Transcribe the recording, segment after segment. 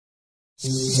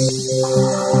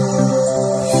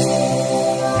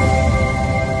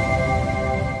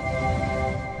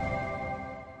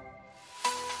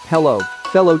Hello,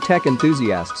 fellow tech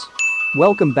enthusiasts.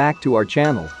 Welcome back to our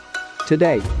channel.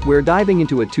 Today, we're diving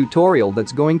into a tutorial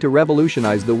that's going to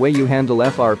revolutionize the way you handle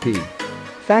FRP.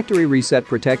 Factory reset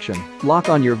protection, lock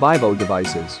on your Vivo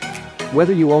devices.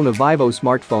 Whether you own a Vivo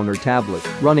smartphone or tablet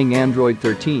running Android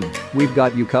 13, we've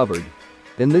got you covered.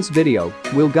 In this video,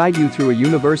 we'll guide you through a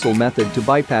universal method to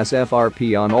bypass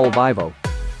FRP on all Vivo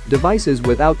devices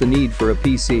without the need for a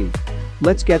PC.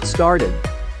 Let's get started.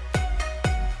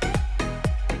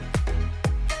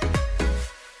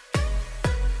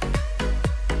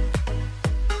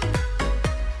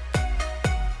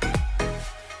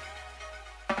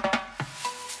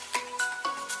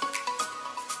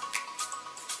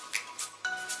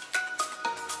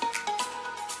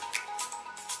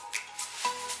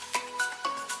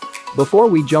 Before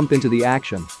we jump into the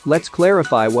action, let's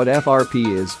clarify what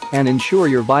FRP is and ensure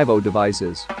your Vivo device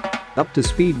is up to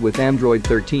speed with Android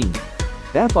 13.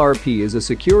 FRP is a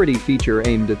security feature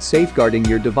aimed at safeguarding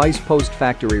your device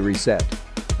post-factory reset.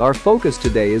 Our focus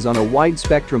today is on a wide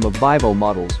spectrum of Vivo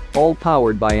models, all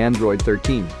powered by Android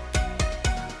 13.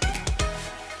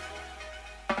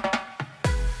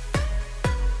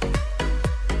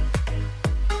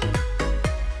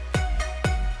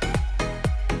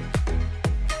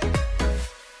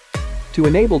 To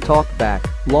enable talkback,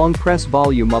 long press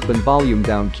volume up and volume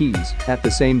down keys at the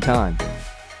same time.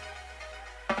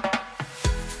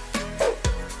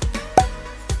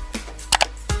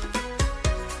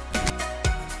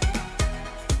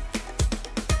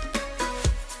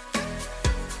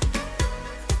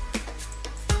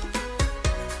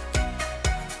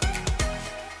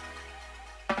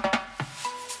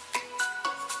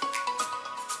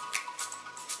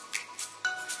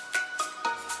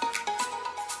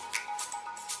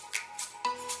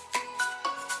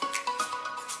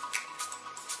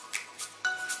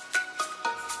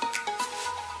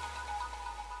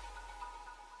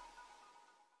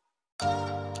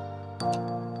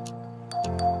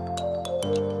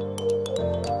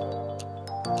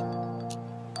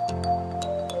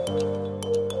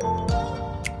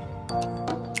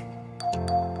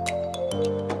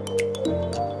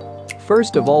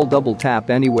 First of all, double tap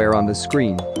anywhere on the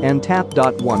screen and tap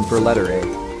 .1 for letter A.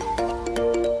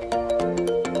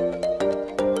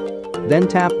 Then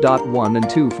tap .1 and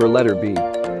 2 for letter B.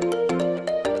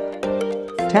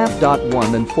 Tap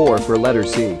 .1 and 4 for letter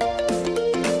C.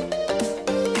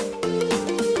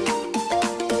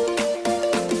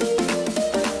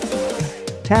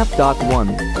 Tap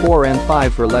 .1, 4 and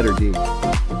 5 for letter D.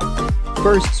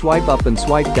 First swipe up and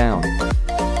swipe down.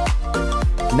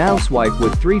 Now swipe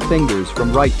with 3 fingers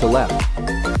from right to left.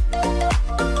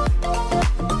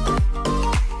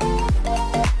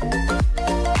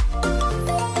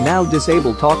 Now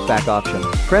disable talkback option.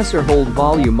 Press or hold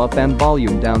volume up and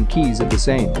volume down keys at the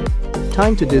same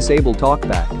time to disable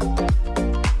talkback.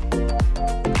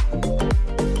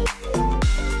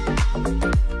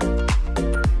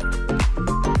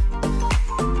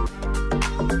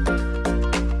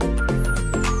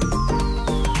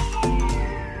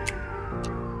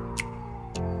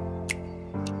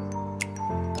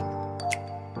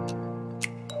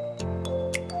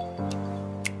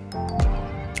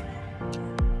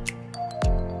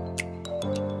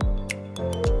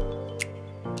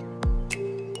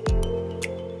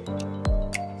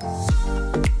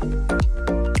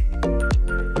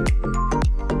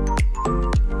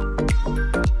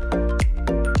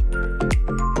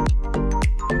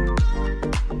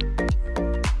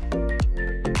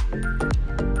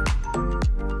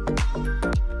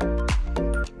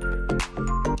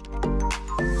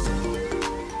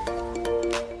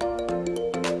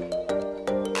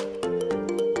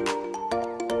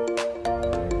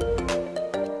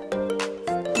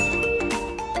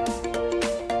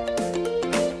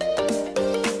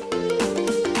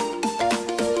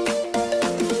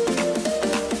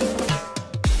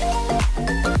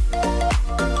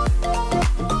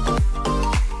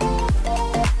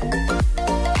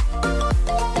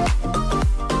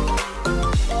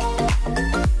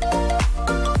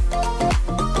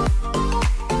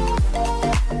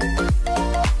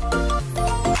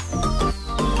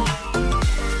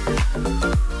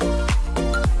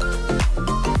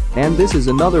 And this is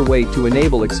another way to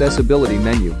enable accessibility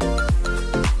menu.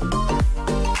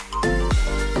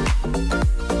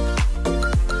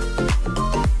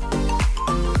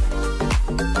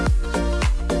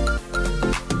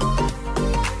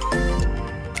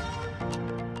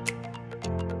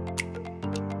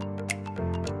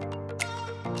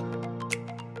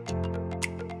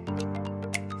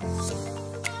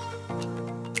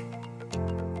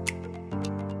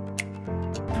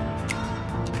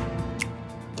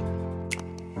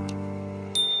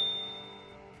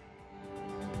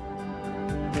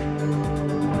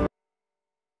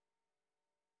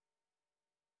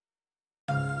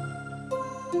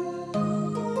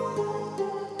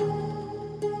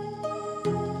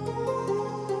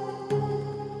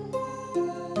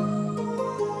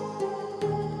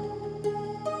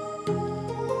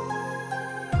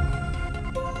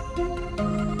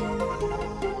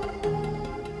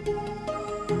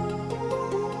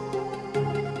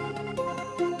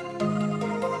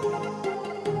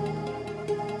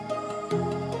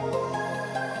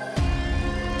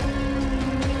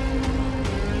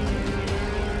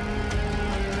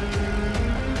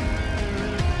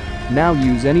 Now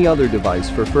use any other device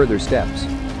for further steps.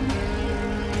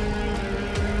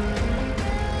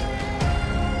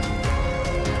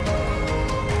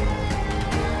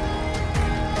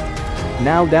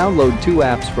 Now download two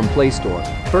apps from Play Store.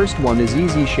 First one is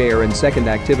Easy Share and second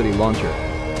Activity Launcher.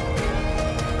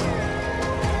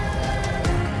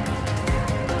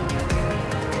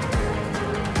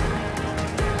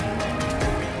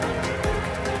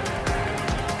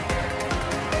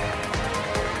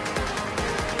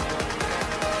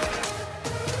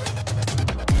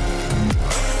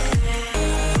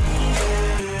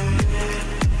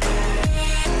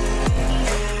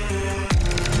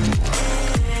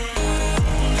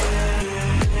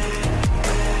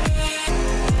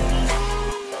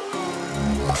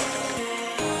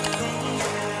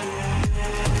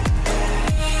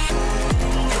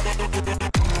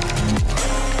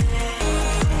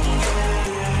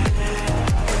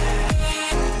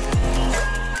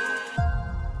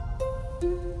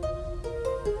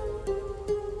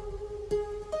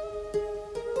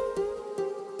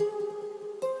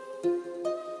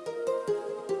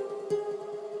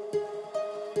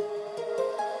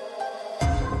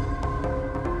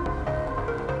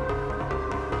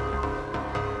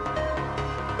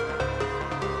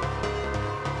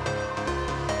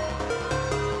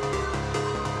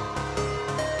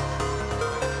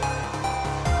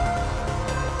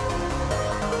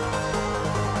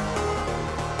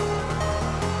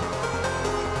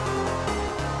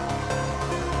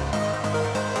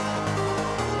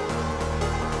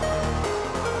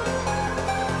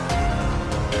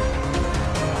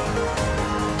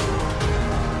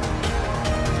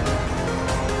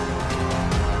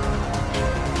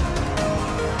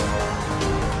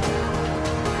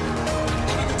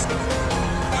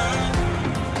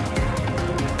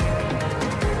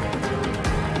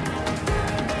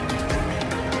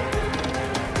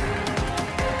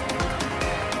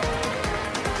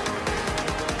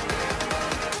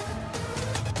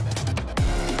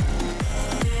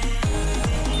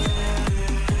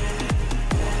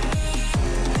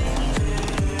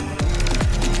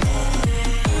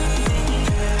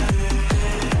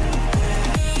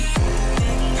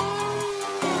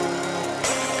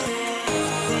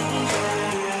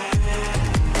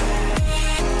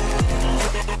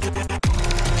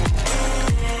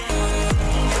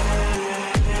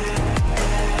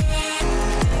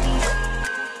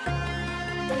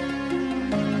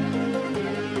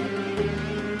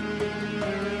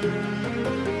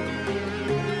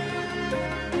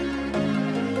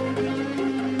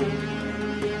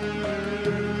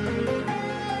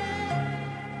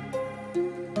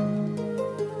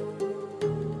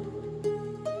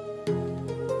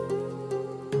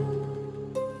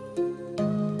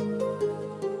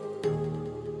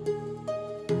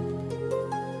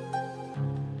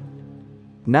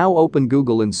 Now open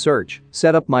Google and search,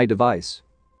 "Set up my device."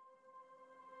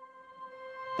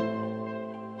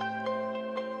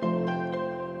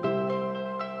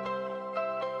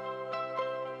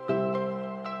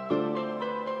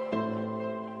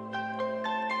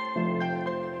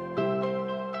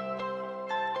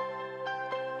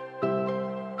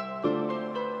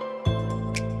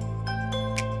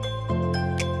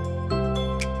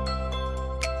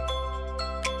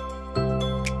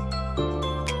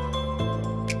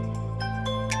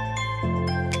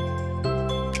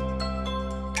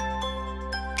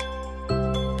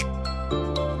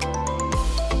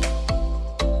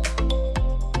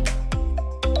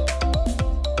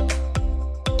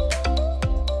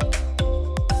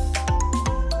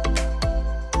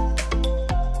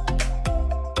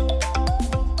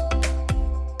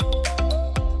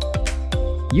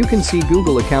 You can see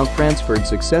Google account transferred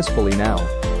successfully now.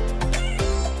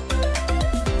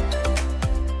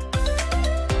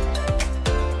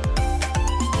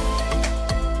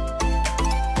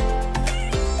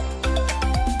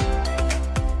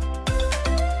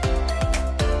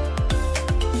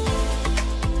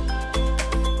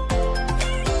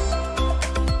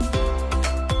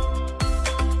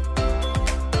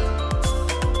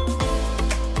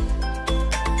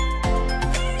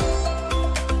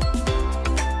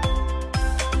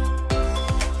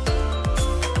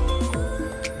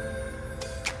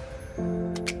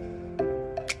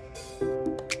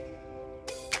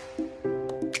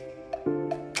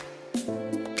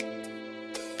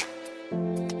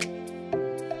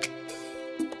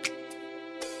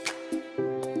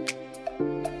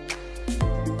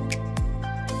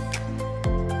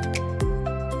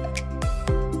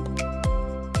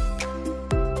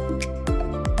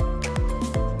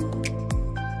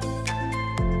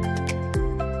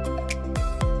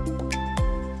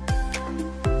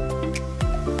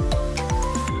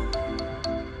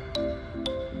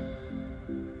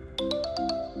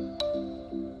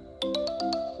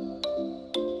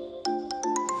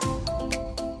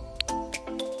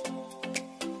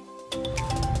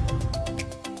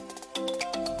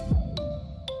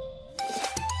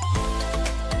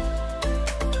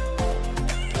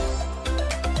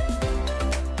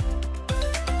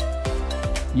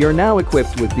 You're now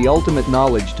equipped with the ultimate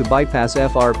knowledge to bypass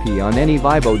FRP on any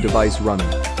Vivo device running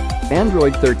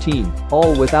Android 13,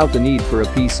 all without the need for a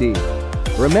PC.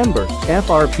 Remember,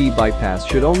 FRP bypass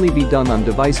should only be done on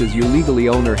devices you legally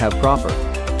own or have proper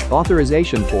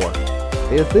authorization for.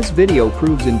 If this video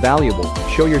proves invaluable,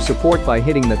 show your support by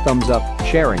hitting the thumbs up,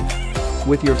 sharing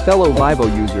with your fellow Vivo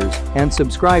users, and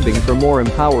subscribing for more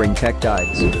empowering tech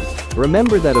guides.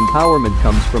 Remember that empowerment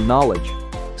comes from knowledge.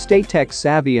 Stay tech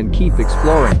savvy and keep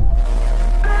exploring.